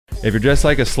If you're dressed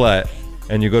like a slut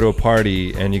and you go to a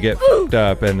party and you get fucked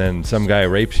up and then some guy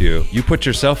rapes you, you put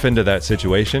yourself into that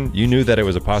situation. You knew that it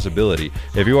was a possibility.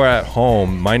 If you were at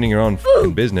home minding your own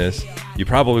fucking business, you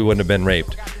probably wouldn't have been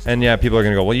raped. And yeah, people are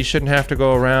gonna go, well, you shouldn't have to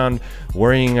go around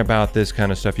worrying about this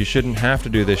kind of stuff. You shouldn't have to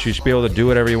do this. You should be able to do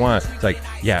whatever you want. It's like,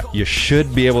 yeah, you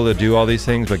should be able to do all these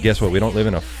things, but guess what? We don't live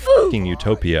in a fucking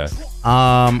utopia.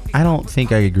 I don't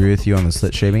think I agree with you on the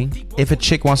slut shaming. If a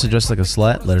chick wants to dress like a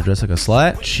slut, let her dress like a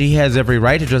slut. She has every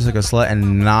right to dress like a slut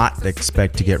and not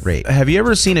expect to get raped. Have you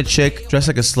ever seen a chick dress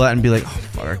like a slut and be like, oh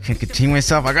fuck, I can't contain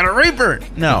myself, I gotta rape her?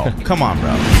 No, come on,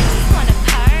 bro.